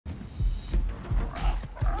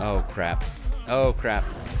Oh, crap. Oh, crap.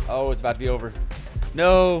 Oh, it's about to be over.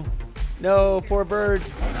 No. No, poor bird.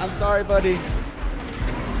 I'm sorry, buddy.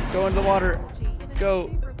 Go into the water. Go.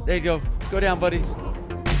 There you go. Go down, buddy.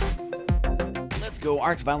 Let's go.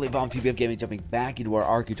 Ark's finally evolved. TBF Gaming jumping back into our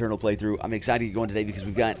Ark Eternal playthrough. I'm excited to get going today because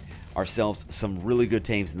we've got ourselves some really good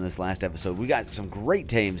tames in this last episode. We got some great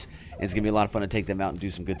tames, and it's going to be a lot of fun to take them out and do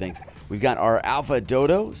some good things. We've got our Alpha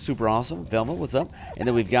Dodo, super awesome. Velma, what's up? And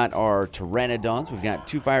then we've got our Pteranodons. We've got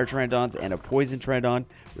 2 Fire Pteranodons and a Poison Pteranodon,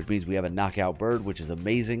 which means we have a knockout bird, which is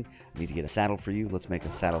amazing. I need to get a saddle for you. Let's make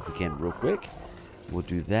a saddle if we can real quick. We'll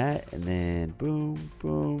do that, and then boom,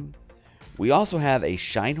 boom. We also have a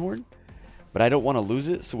Shinehorn, but I don't want to lose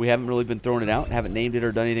it, so we haven't really been throwing it out, haven't named it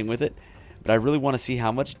or done anything with it. But I really want to see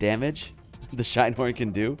how much damage the Shinehorn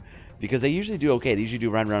can do, because they usually do okay. They usually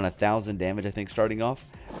do around 1,000 damage, I think, starting off.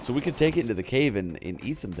 So we could take it into the cave and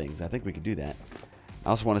eat some things. I think we could do that. I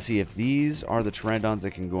also want to see if these are the Pteranodons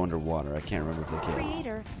that can go underwater. I can't remember if they can.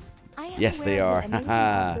 Creator, yes, they are.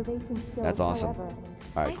 That's awesome.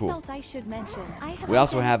 All right, cool. We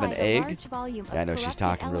also have an egg. Yeah, I know she's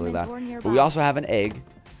talking really loud. But we also have an egg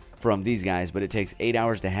from these guys, but it takes 8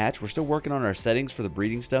 hours to hatch. We're still working on our settings for the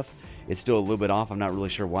breeding stuff. It's still a little bit off. I'm not really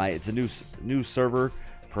sure why. It's a new server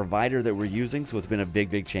provider that we're using, so it's been a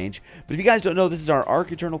big change. But if you guys don't know, this is our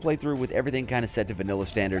Ark Eternal playthrough with everything kind of set to vanilla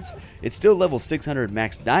standards. It's still level 600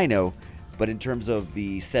 max dino, but in terms of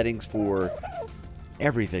the settings for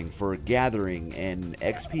everything, for gathering and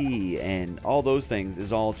XP and all those things,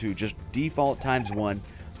 is all to just default ×1.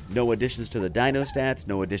 No additions to the dino stats,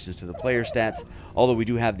 no additions to the player stats, although we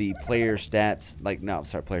do have the player stats,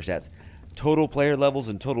 player stats, total player levels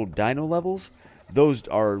and total dino levels. Those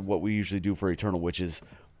are what we usually do for Eternal, which is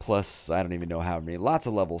plus, I don't even know how many, lots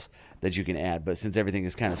of levels that you can add. But since everything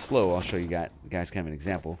is kind of slow, I'll show you guys kind of an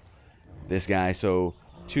example. This guy, so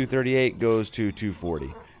 238 goes to 240.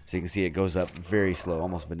 So you can see it goes up very slow,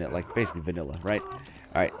 almost vanilla, like basically vanilla, right? All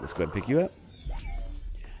right, let's go ahead and pick you up.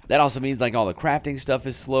 That also means like all the crafting stuff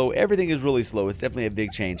is slow. Everything is really slow. It's definitely a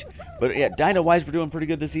big change. But yeah, dino-wise, we're doing pretty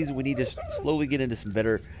good this season. We need to slowly get into some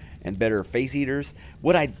better face eaters.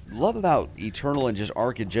 What I love about Eternal and just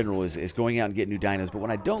Ark in general is going out and getting new dinos. But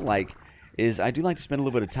what I don't like is I do like to spend a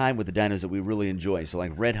little bit of time with the dinos that we really enjoy. So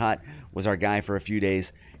like Red Hot was our guy for a few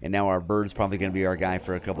days, and now our Bird's probably going to be our guy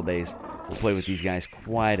for a couple days. We'll play with these guys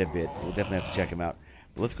quite a bit. We'll definitely have to check them out.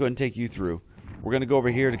 But let's go ahead and take you through. We're going to go over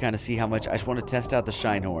here to kind of see how much. I just want to test out the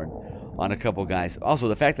Shinehorn on a couple guys. Also,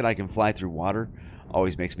 the fact that I can fly through water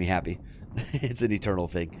always makes me happy. It's an Eternal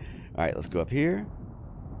thing. All right, let's go up here.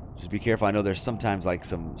 Just be careful. I know there's sometimes like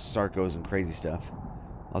some Sarcos and crazy stuff.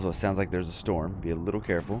 Also, it sounds like there's a storm. Be a little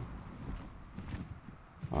careful.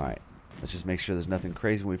 All right, let's just make sure there's nothing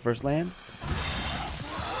crazy when we first land.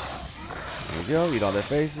 There we go. Eat all their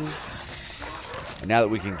faces. And now that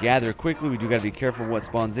we can gather quickly, we do got to be careful what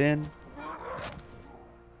spawns in.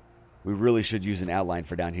 We really should use an outline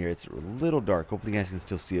for down here. It's a little dark. Hopefully you guys can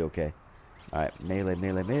still see okay. All right, melee,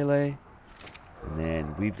 melee, melee. And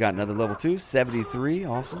then we've got another level 2, 73.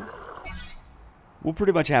 Awesome. We'll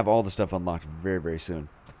pretty much have all the stuff unlocked very soon.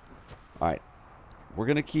 All right. We're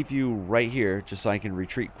going to keep you right here just so I can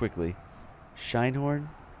retreat quickly. Shinehorn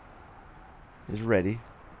is ready.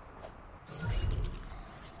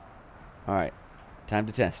 All right. Time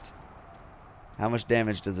to test. How much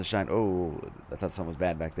damage does a Shine... Oh, I thought something was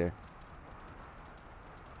bad back there.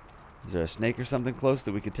 Is there a snake or something close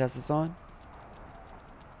that we could test this on?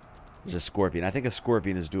 There's a scorpion. I think a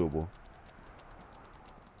scorpion is doable.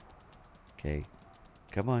 Okay.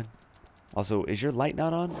 Come on. Also, is your light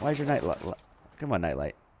not on? Why is your night light? Come on,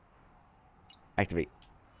 nightlight. Activate.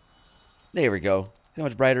 There we go. See how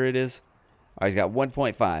much brighter it is? All right, he's got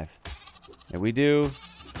 1.5. And we do...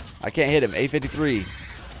 I can't hit him. 853.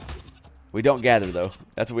 We don't gather, though.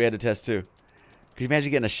 That's what we had to test, too. Could you imagine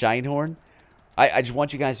getting a Shinehorn? I just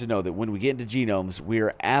want you guys to know that when we get into Genomes, we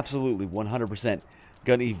are absolutely 100%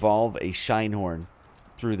 going to evolve a Shinehorn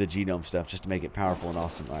through the Genome stuff just to make it powerful and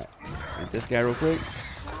awesome. All right. Get this guy real quick.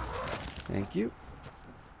 Thank you.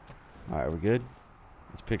 All right, we're good.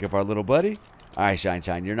 Let's pick up our little buddy. All right,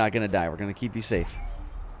 Shine. You're not going to die. We're going to keep you safe.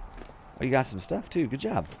 Oh, you got some stuff, too. Good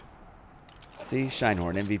job. See?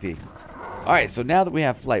 Shinehorn, MVP. All right, so now that we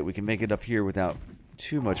have flight, we can make it up here without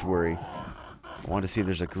too much worry. I want to see if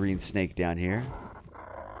there's a green snake down here.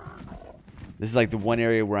 This is like the one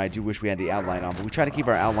area where I do wish we had the outline on, but we try to keep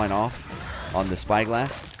our outline off on the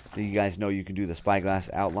spyglass. So you guys know you can do the spyglass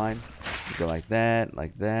outline. You go like that,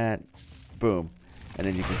 boom. And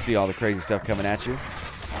then you can see all the crazy stuff coming at you.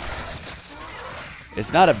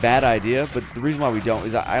 It's not a bad idea, but the reason why we don't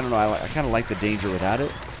is, I don't know, I kind of like the danger without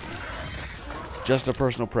it. Just a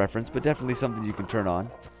personal preference, but definitely something you can turn on.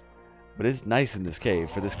 But it's nice in this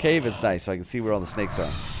cave. For this cave, it's nice, so I can see where all the snakes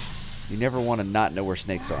are. You never want to not know where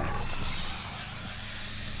snakes are.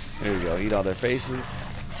 There we go. Eat all their faces.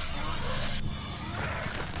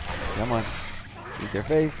 Come on. Eat their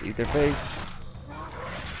face. Eat their face.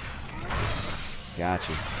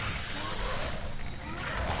 Gotcha.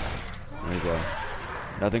 There we go.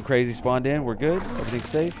 Nothing crazy spawned in. We're good. Everything's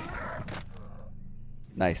safe.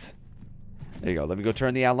 Nice. There you go. Let me go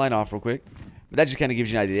turn the outline off real quick. But that just kind of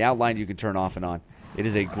gives you an idea. The outline you can turn off and on. It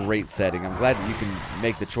is a great setting. I'm glad that you can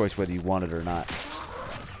make the choice whether you want it or not.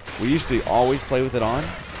 We used to always play with it on.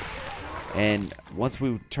 And once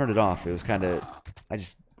we turned it off, it was kind of... I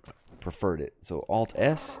just preferred it. So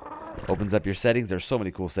Alt-S opens up your settings. There's so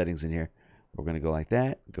many cool settings in here. We're going to go like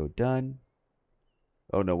that. Go done.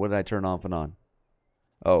 Oh, no. What did I turn off and on?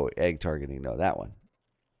 Oh, egg targeting. No, that one.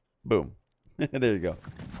 Boom. There you go.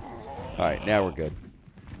 All right, now we're good.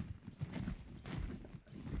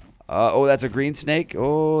 Oh, that's a green snake.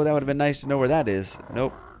 Oh, that would have been nice to know where that is.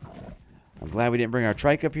 Nope. I'm glad we didn't bring our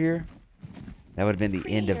trike up here. That would have been the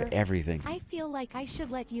end of everything. I feel like I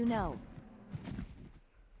should let you know.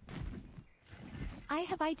 I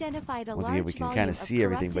have identified a Once large again, we can volume kind of see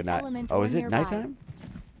everything, but not... element Oh, is it nearby. nighttime?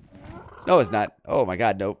 No, it's not. Oh my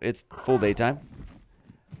God, nope. It's full daytime.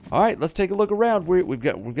 All right, let's take a look around.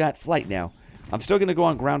 We've got flight now. I'm still going to go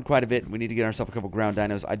on ground quite a bit. We need to get ourselves a couple ground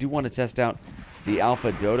dinos. I do want to test out the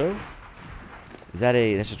Alpha Dodo. Is that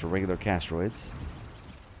a... That's just a regular Castroids.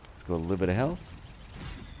 Let's go a little bit of health.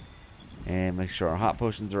 And make sure our hot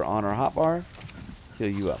potions are on our hot bar. Heal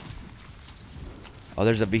you up. Oh,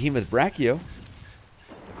 there's a Behemoth Brachio.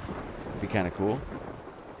 Be kind of cool.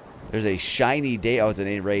 There's a shiny day. Oh, it's an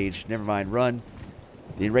enraged. Never mind. Run.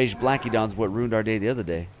 The enraged Blackidon's what ruined our day the other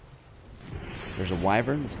day. There's a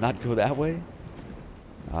wyvern. Let's not go that way.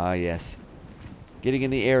 Ah, yes. Getting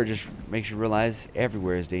in the air just makes you realize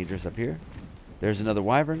everywhere is dangerous up here. There's another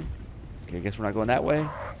wyvern. Okay, I guess we're not going that way. All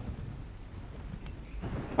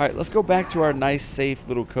right, let's go back to our nice, safe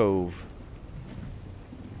little cove.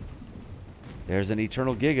 There's an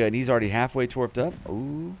Eternal Giga, and he's already halfway torped up.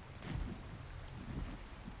 Ooh.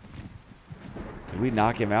 Could we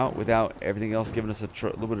knock him out without everything else giving us a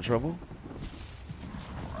little bit of trouble?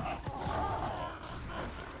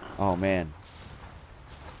 Oh, man.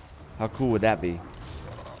 How cool would that be?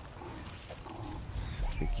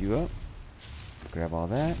 Pick you up. Grab all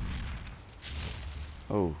that.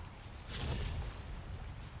 Oh.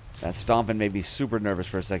 That stomping made me super nervous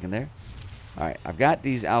for a second there. Alright, I've got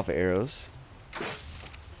these alpha arrows.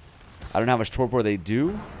 I don't know how much torpor they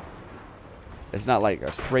do. It's not like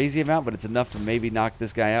a crazy amount, but it's enough to maybe knock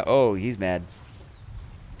this guy out. Oh, he's mad.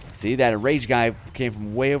 See, that enraged guy came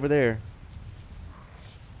from way over there.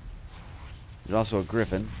 There's also a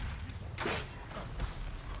griffin.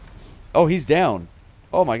 Oh, he's down.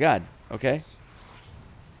 Oh my God. Okay.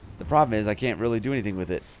 The problem is I can't really do anything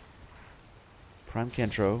with it. Prime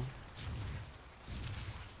Kentro.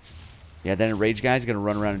 Yeah, that enraged guy's going to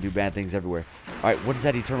run around and do bad things everywhere. Alright, what does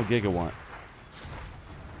that Eternal Giga want?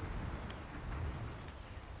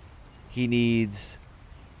 He needs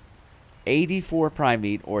 84 prime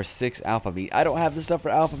meat or 6 alpha meat. I don't have the stuff for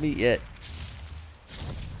alpha meat yet.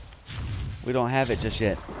 We don't have it just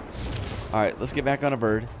yet. Alright, let's get back on a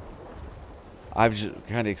bird. I'm just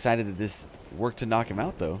kind of excited that this worked to knock him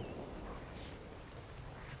out, though.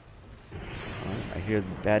 Right, I hear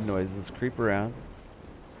bad noises. Let's creep around.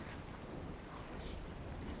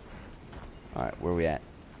 Alright, where are we at?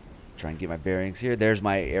 Try and get my bearings here. There's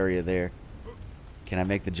my area there. Can I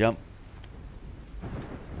make the jump?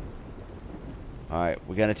 Alright,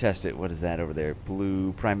 we got to test it. What is that over there?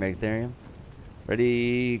 Blue Prime Megatherium.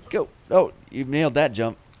 Ready, go. Oh, you nailed that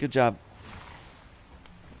jump. Good job.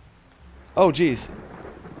 Oh, geez.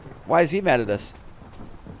 Why is he mad at us?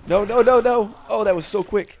 No, no, no, no. Oh, that was so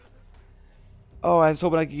quick. Oh, I was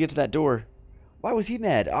hoping I could get to that door. Why was he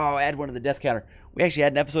mad? Oh, add one to the death counter. We actually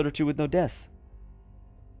had an episode or two with no deaths.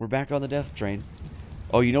 We're back on the death train.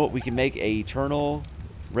 Oh, you know what? We can make a Eternal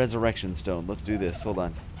Resurrection Stone. Let's do this. Hold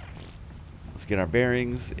on. Let's get our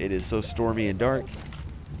bearings. It is so stormy and dark.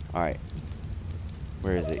 Alright.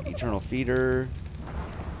 Where is it? Eternal Feeder.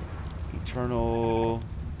 Eternal...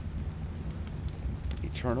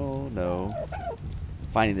 No.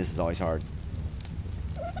 Finding this is always hard.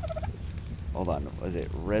 Hold on. Was it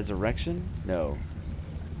Resurrection? No.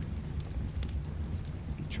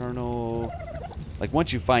 Eternal... Like,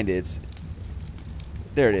 once you find it, it's...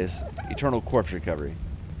 There it is. Eternal Corpse Recovery.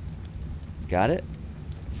 Got it?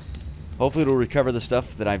 Hopefully it'll recover the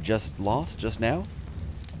stuff that I've just lost just now.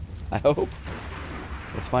 I hope.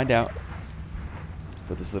 Let's find out. Let's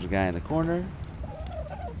put this little guy in the corner.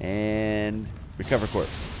 And recover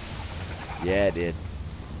corpse. Yeah, it did.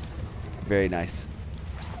 Very nice.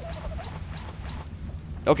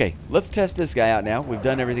 Okay, let's test this guy out now. We've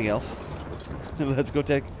done everything else. Let's go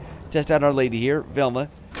test out our lady here. Velma.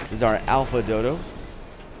 This is our alpha dodo.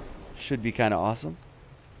 Should be kind of awesome.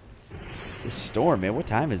 This storm, man. What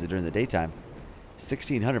time is it during the daytime?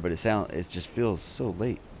 1600, but it just feels so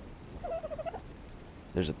late.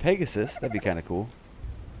 There's a Pegasus. That'd be kind of cool.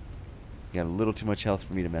 You got a little too much health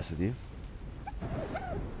for me to mess with you.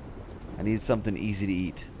 I need something easy to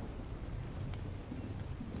eat.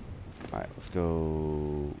 Alright, let's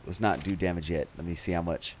go. Let's not do damage yet. Let me see how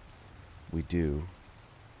much we do.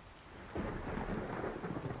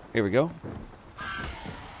 Here we go.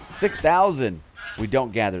 6,000. We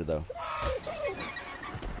don't gather, though.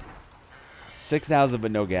 6,000,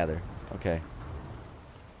 but no gather. Okay.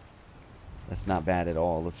 That's not bad at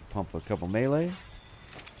all. Let's pump a couple melee.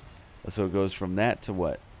 So it goes from that to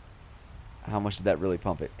what? How much did that really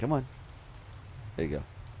pump it? Come on. There you go.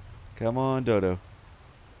 Come on, Dodo.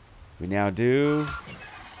 We now do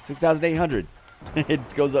 6,800.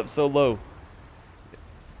 It goes up so low.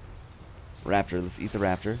 Raptor. Let's eat the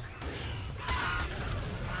raptor.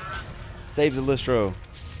 Save the Listro.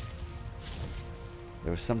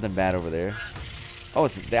 There was something bad over there. Oh,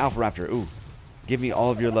 it's the Alpha Raptor. Ooh. Give me all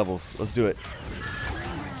of your levels. Let's do it.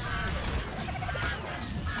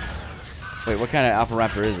 Wait, what kind of Alpha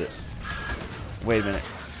Raptor is it? Wait a minute.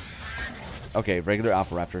 Okay, regular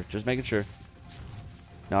Alpha Raptor. Just making sure.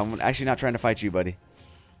 No, I'm actually not trying to fight you, buddy.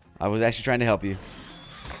 I was actually trying to help you.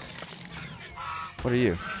 What are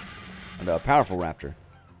you? A powerful raptor.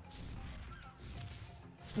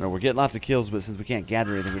 No, we're getting lots of kills, but since we can't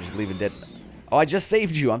gather anything, we're just leaving dead. Oh, I just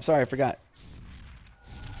saved you. I'm sorry, I forgot.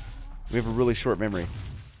 We have a really short memory.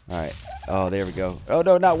 Alright. Oh, there we go. Oh,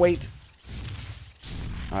 no, not wait.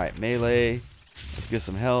 Alright, melee. Let's get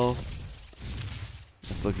some health.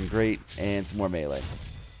 That's looking great. And some more melee.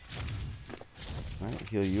 Alright,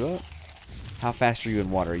 heal you up. How fast are you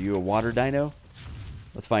in water? Are you a water dino?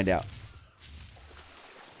 Let's find out.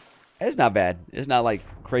 It's not bad. It's not like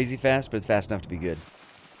crazy fast, but it's fast enough to be good.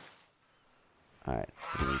 Alright,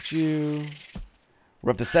 look at you.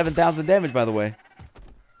 We're up to 7,000 damage, by the way.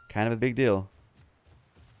 Kind of a big deal.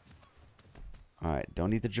 Alright,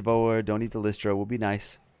 don't eat the Jaboa, don't eat the Listro. We'll be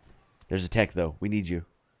nice. There's a tech, though. We need you.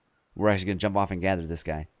 We're actually going to jump off and gather this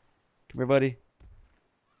guy. Come here, buddy.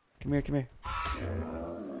 Come here, come here.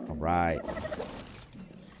 Alright.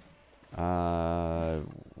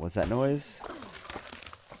 What's that noise?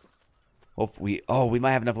 Hopefully, we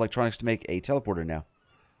might have enough electronics to make a teleporter now.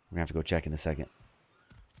 We're going to have to go check in a second.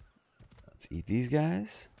 Let's eat these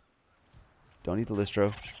guys. Don't eat the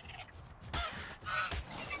Listro.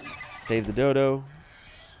 Save the Dodo.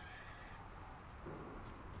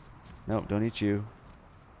 Nope, don't eat you.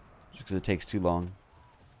 Just because it takes too long.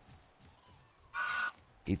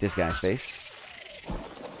 Eat this guy's face.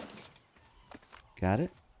 Got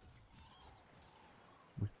it.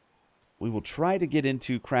 We will try to get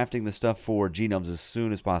into crafting the stuff for Genomes as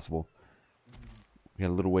soon as possible. We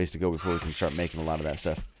got a little ways to go before we can start making a lot of that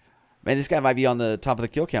stuff. Man, this guy might be on the top of the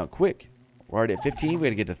kill count quick. We're already at 15. We got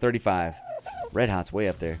to get to 35. Red Hot's way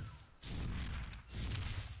up there.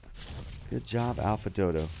 Good job, Alpha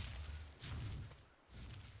Dodo.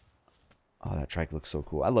 Oh, that trike looks so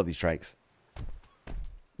cool. I love these trikes.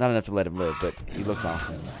 Not enough to let him live, but he looks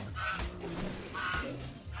awesome.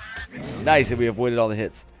 Nice, and we avoided all the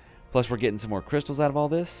hits. Plus, we're getting some more crystals out of all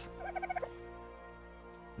this.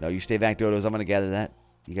 No, you stay back, Dodos. I'm going to gather that.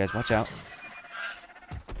 You guys watch out.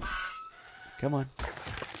 Come on.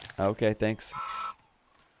 Okay, thanks.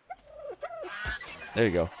 There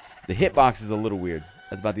you go. The hitbox is a little weird.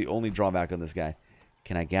 That's about the only drawback on this guy.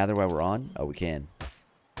 Can I gather while we're on? Oh, we can.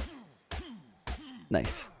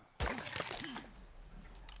 Nice.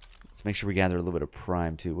 Let's make sure we gather a little bit of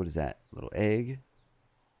prime, too. What is that? A little egg.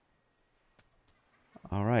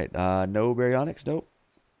 Alright. No baryonyx? Nope.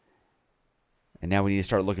 And now we need to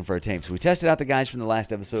start looking for a tame. So we tested out the guys from the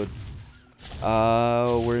last episode.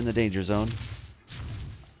 We're in the danger zone.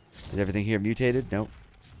 Is everything here mutated? Nope.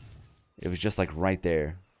 It was just like right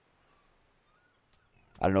there.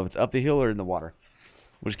 I don't know if it's up the hill or in the water.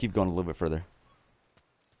 We'll just keep going a little bit further.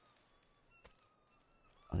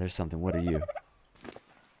 Oh, there's something. What are you?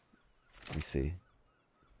 Let me see.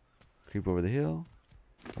 Creep over the hill.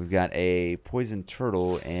 We've got a poison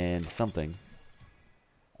turtle and something.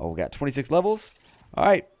 Oh, we got 26 levels. All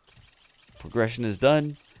right. Progression is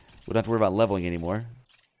done. We don't have to worry about leveling anymore.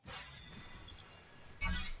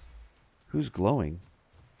 Who's glowing?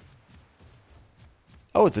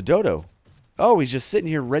 Oh, it's a dodo. Oh, he's just sitting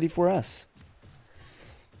here ready for us.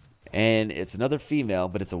 And it's another female,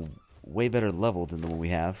 but it's a way better level than the one we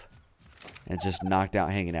have. And it's just knocked out,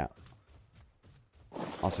 hanging out.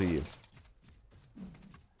 Also you.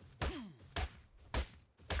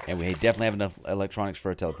 And we definitely have enough electronics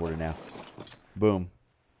for a teleporter now. Boom.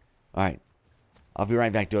 Alright. I'll be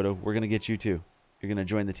right back, Dodo. We're going to get you too. You're going to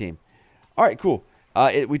join the team. Alright, cool.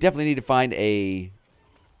 We definitely need to find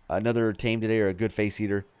another tame today or a good face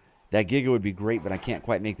eater. That Giga would be great, but I can't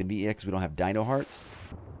quite make the meat yet because we don't have dino hearts.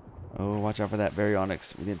 Oh, watch out for that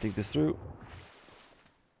baryonyx. We didn't think this through.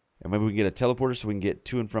 And maybe we can get a teleporter so we can get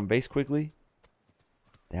to and from base quickly.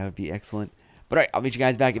 That would be excellent. But alright, I'll meet you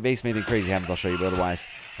guys back at base. If anything crazy happens, I'll show you. But otherwise,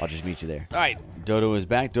 I'll just meet you there. Alright, Dodo is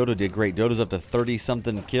back. Dodo did great. Dodo's up to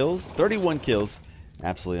 30-something kills. 31 kills.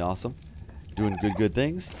 Absolutely awesome. Doing good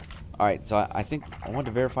things. Alright, so I think I want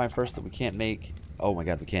to verify first that we can't make... Oh my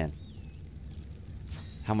god, we can.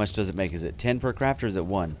 How much does it make? Is it 10 per craft or is it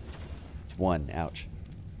 1? It's 1. Ouch.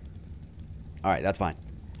 Alright, that's fine.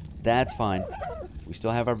 That's fine. We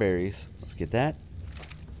still have our berries. Let's get that.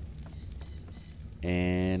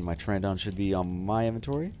 And my Pteranodon should be on my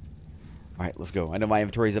inventory. Alright, let's go. I know my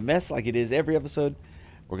inventory is a mess like it is every episode.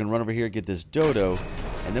 We're going to run over here, get this Dodo,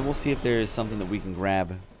 and then we'll see if there is something that we can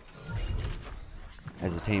grab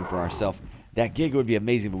as a tame for ourselves. That Giga would be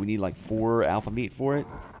amazing, but we need like 4 alpha meat for it.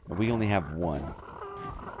 But we only have 1.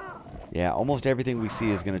 Yeah, almost everything we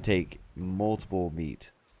see is going to take multiple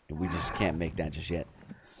meat. And we just can't make that just yet.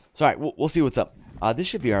 So, alright, we'll see what's up. This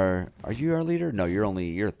should be our... Are you our leader? No,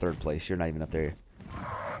 you're third place. You're not even up there.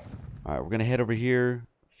 Alright, we're going to head over here,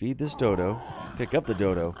 feed this Dodo, pick up the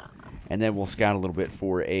Dodo, and then we'll scout a little bit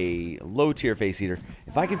for a low-tier face eater.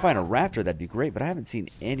 If I can find a raptor, that'd be great, but I haven't seen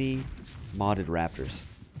any modded raptors.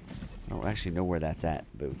 I don't actually know where that's at,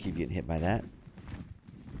 but we keep getting hit by that.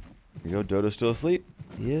 Here we go. Dodo's still asleep.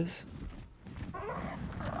 He is.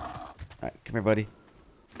 Alright, come here, buddy.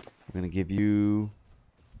 I'm going to give you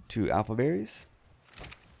 2 alpha berries.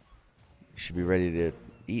 You should be ready to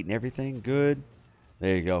eat and everything. Good.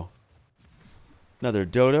 There you go. Another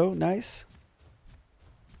Dodo. Nice.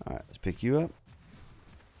 Alright, let's pick you up.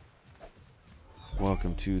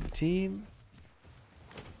 Welcome to the team.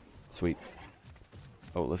 Sweet.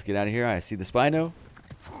 Oh, let's get out of here. I see the Spino.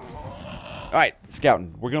 Alright,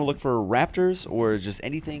 scouting. We're going to look for raptors or just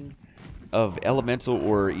anything of elemental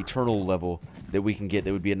or eternal level that we can get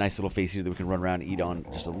that would be a nice little face eater that we can run around and eat on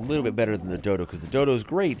just a little bit better than the Dodo, because the Dodo is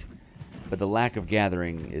great, but the lack of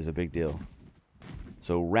gathering is a big deal.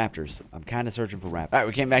 So raptors. I'm kind of searching for raptors. Alright,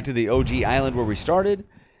 we came back to the OG island where we started.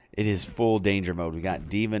 It is full danger mode. We got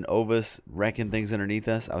Demon, Ovis, wrecking things underneath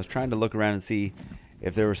us. I was trying to look around and see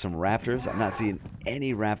if there were some raptors. I'm not seeing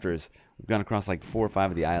any raptors. We've gone across like 4 or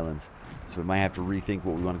 5 of the islands, so we might have to rethink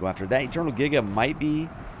what we want to go after. That Eternal Giga might be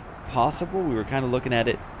possible. We were kind of looking at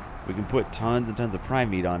it. We can put tons and tons of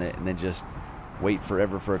prime meat on it and then just wait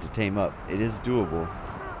forever for it to tame up. It is doable.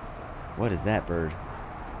 What is that bird?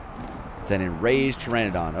 It's an enraged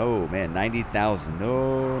Pteranodon. Oh man, 90,000.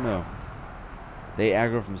 No, no. They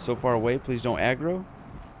aggro from so far away. Please don't aggro.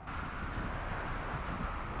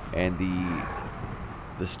 And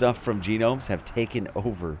the stuff from Genomes have taken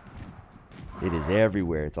over. It is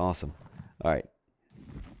everywhere. It's awesome. All right.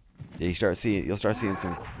 Yeah, you'll start seeing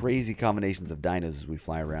some crazy combinations of dinos as we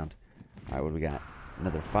fly around. All right, what do we got?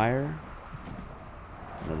 Another fire.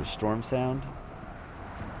 Another storm sound.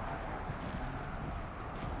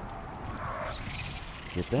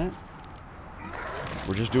 Get that.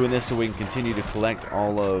 We're just doing this so we can continue to collect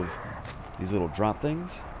all of these little drop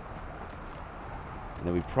things. And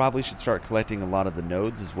then we probably should start collecting a lot of the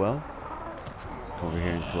nodes as well. Come over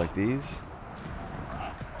here and collect these.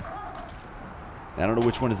 I don't know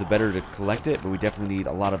which one is the better to collect it, but we definitely need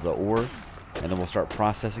a lot of the ore. And then we'll start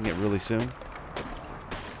processing it really soon.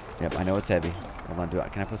 Yep, I know it's heavy. Hold on,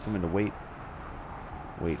 can I put some into weight?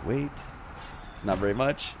 Wait. It's not very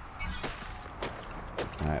much.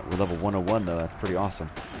 Alright, we're level 101 though. That's pretty awesome.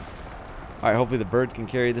 Alright, hopefully the bird can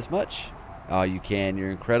carry this much. Oh, you can.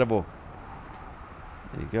 You're incredible.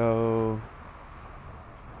 There you go.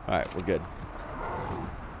 Alright, we're good.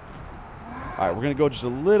 Alright, we're going to go just a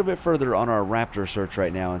little bit further on our raptor search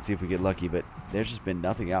right now and see if we get lucky, but there's just been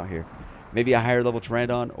nothing out here. Maybe a higher level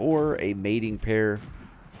Pteranodon or a mating pair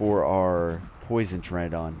for our poison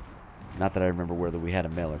Pteranodon. Not that I remember whether we had a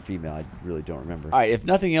male or female. I really don't remember. Alright, if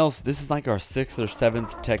nothing else, this is like our 6th or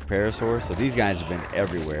 7th tech parasaur, so these guys have been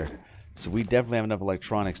everywhere. So we definitely have enough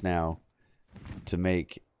electronics now to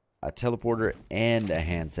make a teleporter and a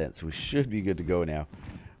handset, so we should be good to go now.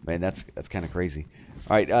 Man, that's kind of crazy.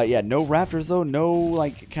 All right, yeah, no raptors though. No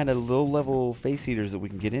like kind of low-level face eaters that we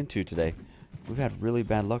can get into today. We've had really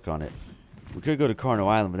bad luck on it. We could go to Carno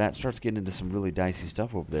Island, but that starts getting into some really dicey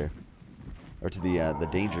stuff over there. Or to the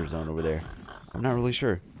danger zone over there. I'm not really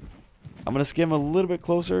sure. I'm going to skim a little bit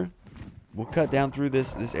closer. We'll cut down through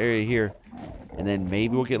this area here. And then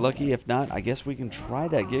maybe we'll get lucky. If not, I guess we can try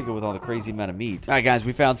that Giga with all the crazy amount of meat. Alright guys,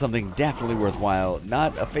 we found something definitely worthwhile.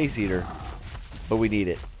 Not a face eater, but we need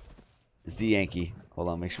it. It's the Yankee. Hold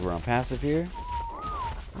on, make sure we're on passive here.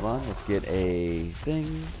 Hold on, let's get a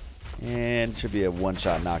thing. And it should be a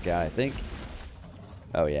one-shot knockout, I think.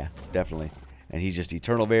 Oh yeah, definitely. And he's just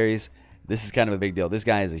eternal berries. This is kind of a big deal. This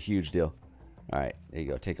guy is a huge deal. Alright, there you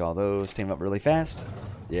go. Take all those. Tame up really fast.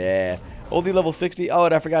 Yeah. Only level 60. Oh,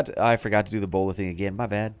 and I forgot to do the bowler thing again. My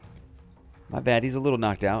bad. My bad. He's a little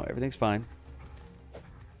knocked out. Everything's fine.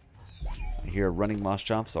 I hear a running moss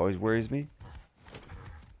chomps. Always worries me.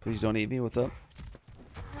 Please don't eat me. What's up?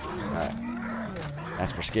 Alright.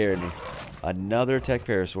 That's for scaring me. Another tech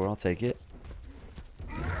parasaur. I'll take it.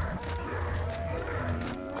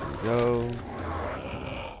 Go.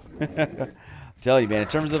 Tell you, man, in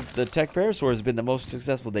terms of the tech parasaur, has been the most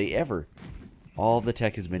successful day ever. All the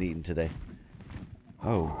tech has been eaten today.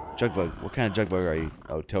 Oh, Jugbug. What kind of Jugbug are you?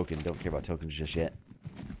 Oh, token. Don't care about tokens just yet.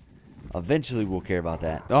 Eventually, we'll care about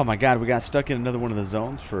that. Oh my god, we got stuck in another one of the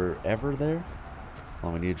zones forever there. Oh,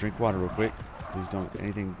 we need to drink water real quick. Please don't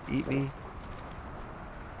anything eat me.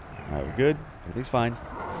 Alright, we're good. Everything's fine.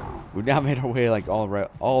 We've now made our way like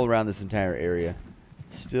all around this entire area.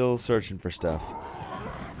 Still searching for stuff.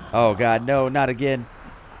 Oh god, no, not again.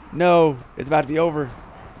 No, it's about to be over.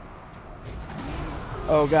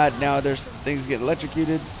 Oh god, now there's things getting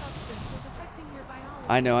electrocuted.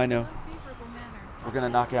 I know. We're gonna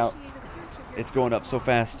knock out. It's going up so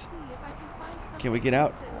fast. Can we get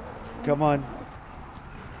out? Come on.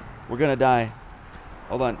 We're gonna die.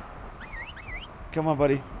 Hold on. Come on,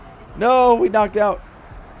 buddy. No, we knocked out.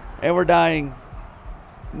 And we're dying.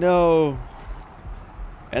 No.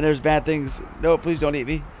 And there's bad things. No, please don't eat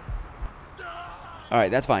me.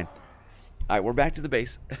 Alright, that's fine. Alright, we're back to the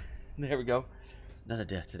base. There we go. Another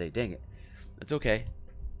death today. Dang it. It's okay.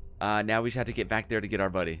 Now we just have to get back there to get our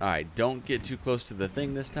buddy. Alright, don't get too close to the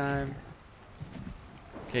thing this time.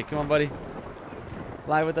 Okay, come on, buddy.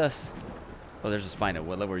 Fly with us. Oh, there's a Spino.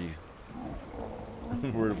 What level are you?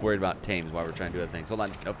 We're worried about tames while we're trying to do other things. Hold on.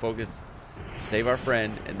 No, focus. Save our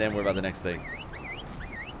friend, and then worry about the next thing.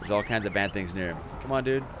 There's all kinds of bad things near him. Come on,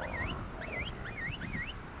 dude.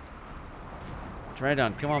 Turn it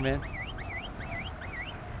on. Come on, man.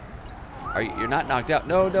 Are you? You're not knocked out.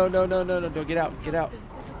 No. Don't get out. Get out.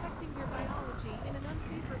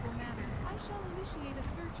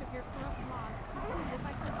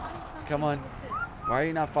 Come on. Why are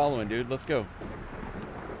you not following, dude? Let's go.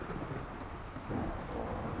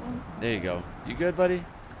 There you go. You good, buddy?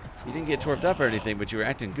 You didn't get torped up or anything, but you were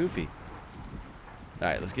acting goofy.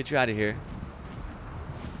 Alright, let's get you out of here.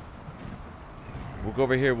 We'll go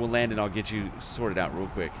over here, we'll land, and I'll get you sorted out real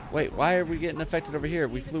quick. Wait, why are we getting affected over here?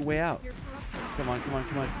 We flew way out. Come on. We're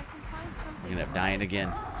gonna end up dying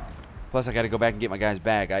again. Plus, I gotta go back and get my guy's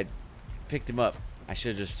bag. I picked him up. I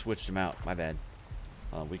should have just switched him out. My bad.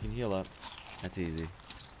 We can heal up. That's easy.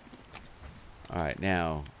 Alright,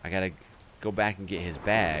 now, I gotta go back and get his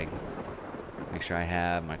bag. Make sure I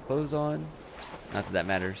have my clothes on. Not that that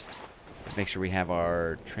matters. Make sure we have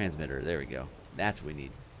our transmitter. There we go. That's what we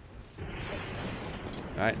need.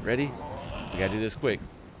 Alright, ready? We gotta do this quick.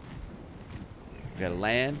 We gotta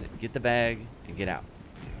land, get the bag, and get out.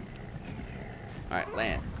 Alright,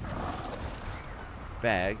 land.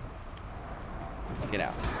 Bag. Get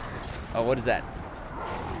out. Oh, what is that?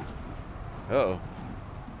 Uh-oh.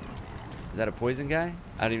 Is that a poison guy?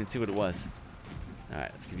 I don't even see what it was.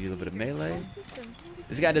 Alright, let's give you a little bit of melee.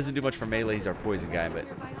 This guy doesn't do much for melee. He's our poison guy, but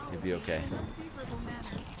he'll be okay.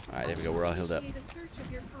 Alright, there we go. We're all healed up.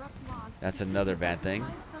 That's another bad thing.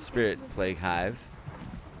 Spirit Plague Hive.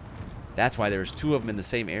 That's why there's two of them in the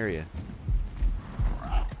same area.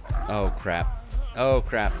 Oh, crap. Oh,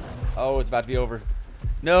 crap. Oh, it's about to be over.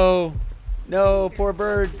 No. No, poor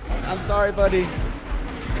bird. I'm sorry, buddy.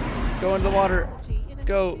 Go into the water.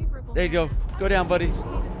 Go. There you go. Go down, buddy.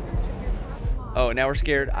 Oh, now we're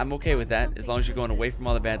scared. I'm okay with that, as long as you're going away from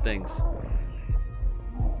all the bad things.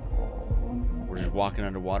 We're just walking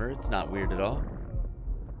underwater. It's not weird at all.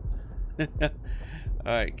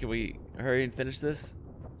 Alright, can we hurry and finish this?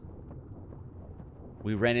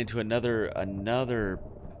 We ran into another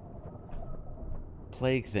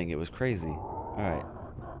plague thing. It was crazy. Alright.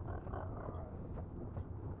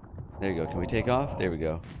 There you go. Can we take off? There we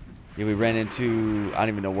go. Yeah, we ran into... I don't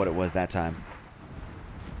even know what it was that time.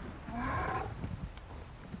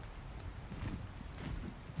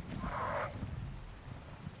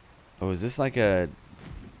 Oh, is this like a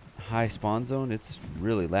high spawn zone. It's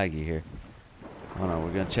really laggy here. Hold on,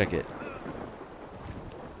 we're going to check it.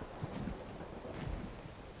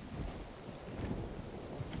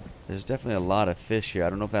 There's definitely a lot of fish here. I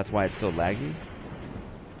don't know if that's why it's so laggy.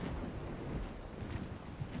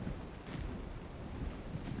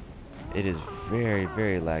 It is very,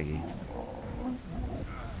 very laggy.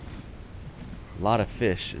 A lot of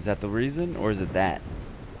fish. Is that the reason, or is it that?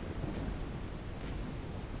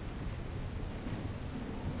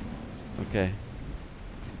 Okay.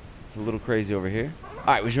 It's a little crazy over here.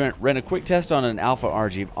 Alright, we should run a quick test on an alpha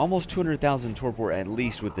RG. Almost 200,000 torpor at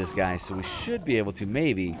least with this guy, so we should be able to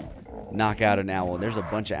maybe knock out an owl. There's a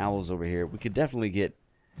bunch of owls over here. We could definitely get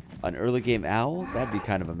an early game owl. That'd be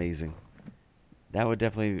kind of amazing. That would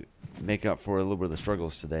definitely make up for a little bit of the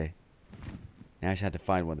struggles today. Now I just had to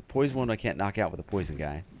find one. The poison one I can't knock out with a poison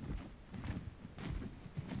guy.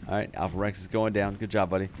 Alright, Alpha Rex is going down. Good job,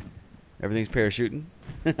 buddy. Everything's parachuting.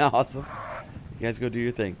 Awesome. You guys go do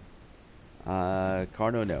your thing.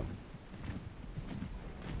 Carno, no.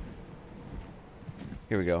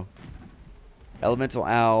 Here we go. Elemental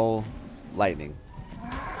Owl, Lightning.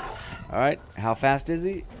 Alright, how fast is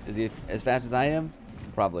he? Is he as fast as I am?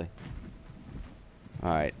 Probably.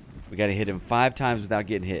 Alright, we gotta hit him 5 times without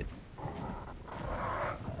getting hit.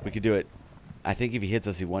 We could do it. I think if he hits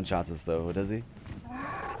us, he one-shots us, though. Does he?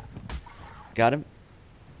 Got him?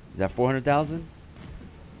 Is that 400,000?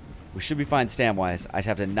 We should be fine stam-wise. I just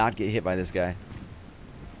have to not get hit by this guy.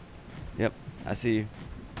 Yep, I see you.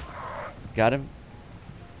 Got him?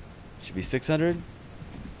 Should be 600.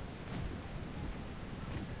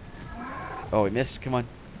 Oh, he missed. Come on.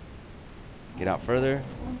 Get out further.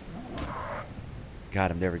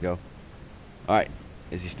 Got him. There we go. Alright.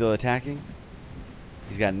 Is he still attacking?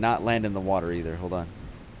 He's got to not land in the water either. Hold on.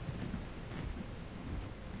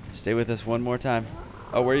 Stay with us one more time.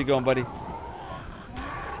 Oh, where are you going, buddy?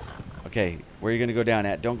 Okay, where are you going to go down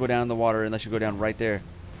at? Don't go down in the water unless you go down right there.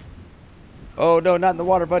 Oh, no, not in the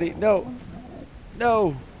water, buddy. No.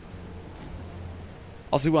 No.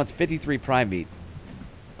 Also, he wants 53 prime meat.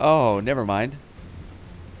 Oh, never mind.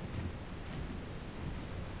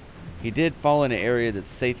 He did fall in an area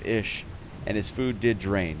that's safe-ish, and his food did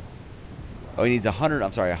drain. Oh, he needs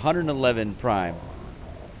 111 prime.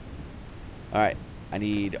 Alright, I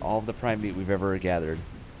need all of the prime meat we've ever gathered.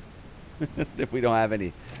 If we don't have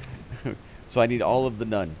any. So I need all of the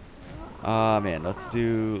none. Man, let's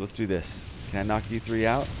do this. Can I knock you 3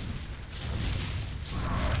 out?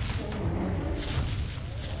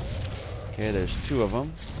 Okay, there's 2 of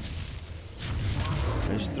them.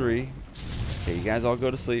 There's 3. Okay, you guys all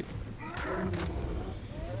go to sleep.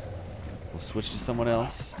 We'll switch to someone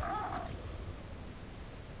else.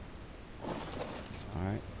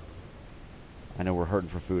 Alright. I know we're hurting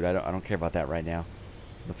for food. I don't care about that right now.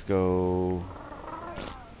 Let's go.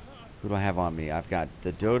 Who do I have on me? I've got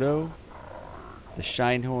the dodo, the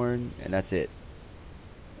shinehorn, and that's it.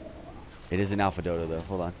 It is an alpha dodo though.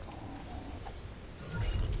 Hold on.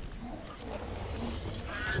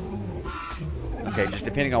 Okay, just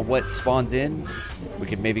depending on what spawns in, we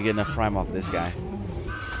can maybe get enough prime off of this guy.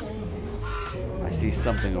 I see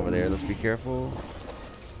something over there. Let's be careful.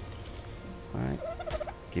 Alright.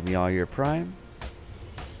 Give me all your prime.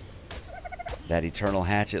 That eternal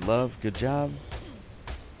hatchet love. Good job.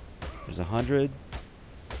 There's 100.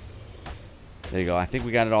 There you go. I think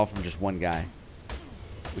we got it all from just one guy.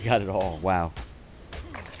 We got it all. Wow.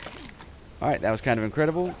 Alright, that was kind of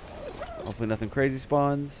incredible. Hopefully nothing crazy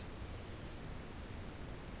spawns.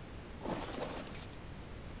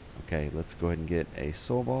 Okay, let's go ahead and get a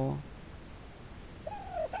soul ball.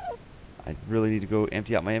 I really need to go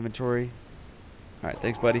empty out my inventory. Alright,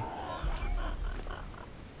 thanks, buddy.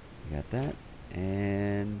 We got that.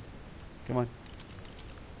 And come on.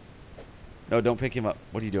 No, don't pick him up.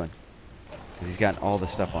 What are you doing? Because he's got all the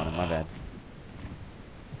stuff on him. My bad.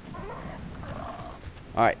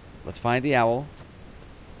 Alright, let's find the owl.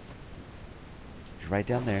 He's right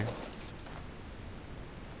down there.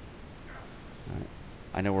 Alright.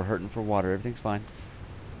 I know we're hurting for water. Everything's fine.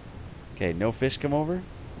 Okay, no fish come over.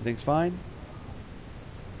 Everything's fine.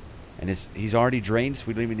 And he's already drained, so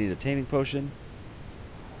we don't even need a taming potion.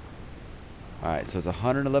 Alright, so it's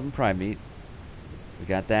 111 prime meat. We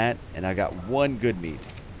got that, and I got 1 good meat.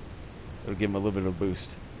 It'll give him a little bit of a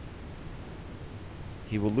boost.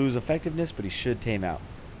 He will lose effectiveness, but he should tame out.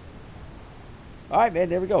 Alright, man,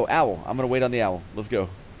 there we go. Owl. I'm going to wait on the owl. Let's go.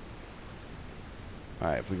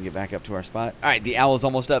 Alright, if we can get back up to our spot. Alright, the owl is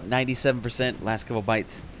almost up. 97%. Last couple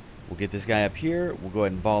bites. We'll get this guy up here. We'll go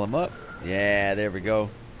ahead and ball him up. Yeah, there we go.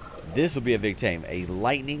 This will be a big tame. A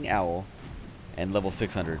lightning owl and level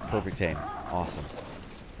 600. Perfect tame. Awesome.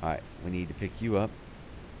 Alright, we need to pick you up.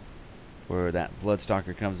 before that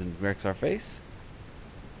Bloodstalker comes and wrecks our face.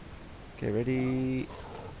 Okay, ready?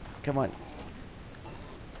 Come on.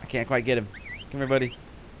 I can't quite get him. Come here, buddy.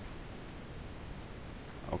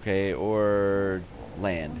 Okay, or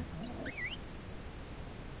land.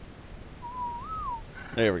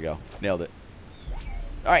 There we go. Nailed it.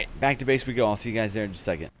 Alright, back to base we go. I'll see you guys there in just a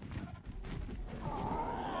second.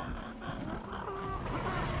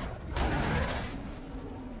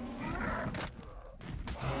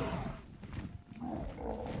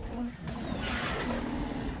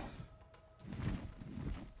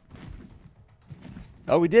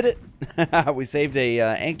 Oh, we did it! We saved a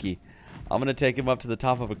Anki. I'm going to take him up to the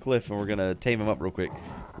top of a cliff and we're going to tame him up real quick.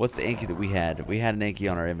 What's the Anki that we had? We had an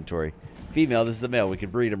Anki on our inventory. Female, this is a male. We can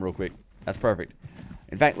breed him real quick. That's perfect.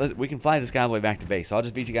 In fact, we can fly this guy all the way back to base. So I'll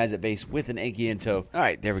just meet you guys at base with an Anki in tow.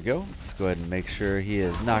 Alright, there we go. Let's go ahead and make sure he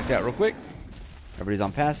is knocked out real quick. Everybody's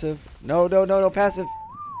on passive. No, no, no, no, passive.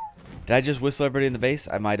 Did I just whistle everybody in the base?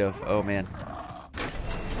 I might have. Oh, man.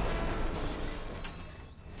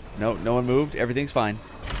 No, no one moved. Everything's fine.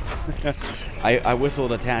 I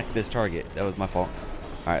whistled attack this target. That was my fault.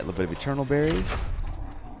 Alright, a little bit of eternal berries.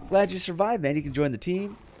 Glad you survived, man. You can join the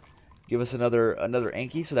team. Give us another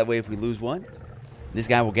Anki, so that way if we lose one, this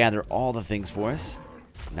guy will gather all the things for us.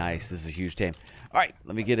 Nice. This is a huge tame. Alright,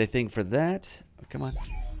 let me get a thing for that. Oh, come on.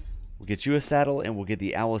 We'll get you a saddle, and we'll get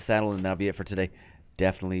the owl saddle, and that'll be it for today.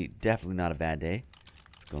 Definitely not a bad day.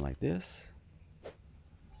 Let's go like this.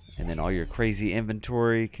 And then all your crazy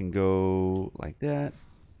inventory can go like that.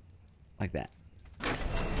 Like that.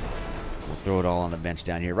 We'll throw it all on the bench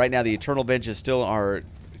down here. Right now, the Eternal Bench is still our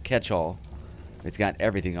catch-all. It's got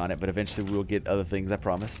everything on it, but eventually we'll get other things, I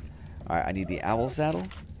promise. Alright, I need the Owl Saddle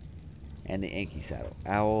and the Anki Saddle.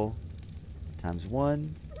 Owl times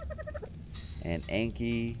 1 and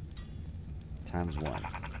Anki times 1.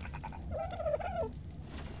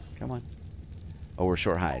 Come on. Oh, we're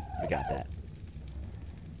short hide. We got that.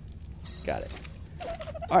 Got it.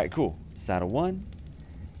 Alright, cool. Saddle 1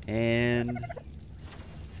 and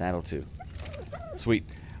Saddle 2. Sweet.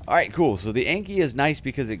 Alright, cool. So the Anki is nice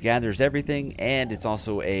because it gathers everything, and it's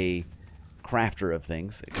also a crafter of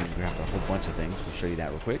things. It can craft a whole bunch of things. We'll show you that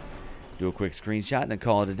real quick. Do a quick screenshot and then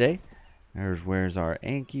call it a day. Where's our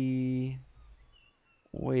Anki?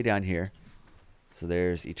 Way down here. So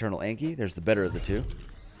there's Eternal Anki. There's the better of the two.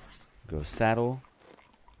 Go saddle.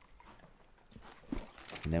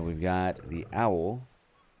 And then we've got the owl.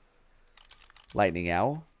 Lightning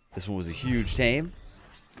owl. This one was a huge tame.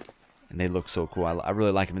 And they look so cool. I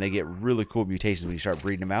really like them. And they get really cool mutations when you start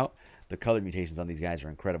breeding them out. The color mutations on these guys are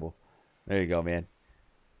incredible. There you go, man.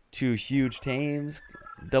 2 huge tames.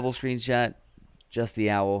 Double screenshot. Just the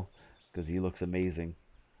owl. Because he looks amazing.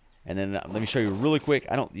 And then let me show you really quick.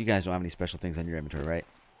 You guys don't have any special things on your inventory, right?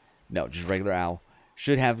 No, just regular owl.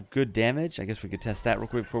 Should have good damage. I guess we could test that real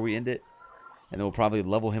quick before we end it. And then we'll probably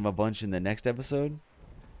level him a bunch in the next episode.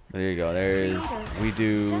 There you go. We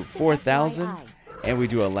do 4,000. And we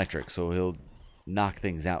do electric, so he'll knock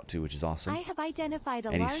things out too, which is awesome. I have identified a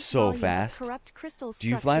and large he's so fast. Corrupt crystal do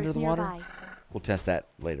you fly under the water? Nearby. We'll test that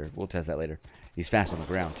later. He's fast on the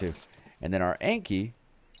ground too. And then our Anki,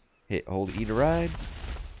 hold E to ride,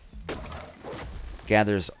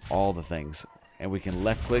 gathers all the things. And we can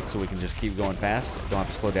left click so we can just keep going fast. Don't have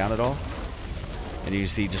to slow down at all. And you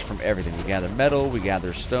see just from everything. We gather metal, we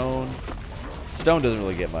gather stone. Stone doesn't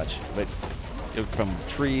really get much, but from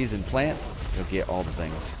trees and plants, you'll get all the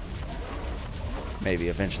things. Maybe,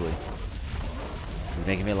 eventually. You're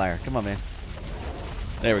making me a liar. Come on, man.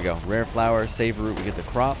 There we go. Rare flower, save root. We get the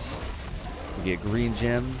crops. We get green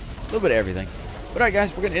gems. A little bit of everything. But alright,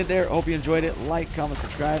 guys, we're going to end there. Hope you enjoyed it. Like, comment,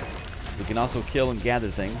 subscribe. We can also kill and gather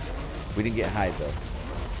things. We didn't get hide, though.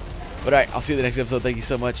 But alright, I'll see you in the next episode. Thank you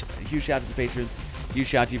so much. A huge shout out to the patrons. Huge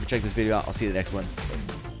shout out to you for checking this video out. I'll see you in the next one.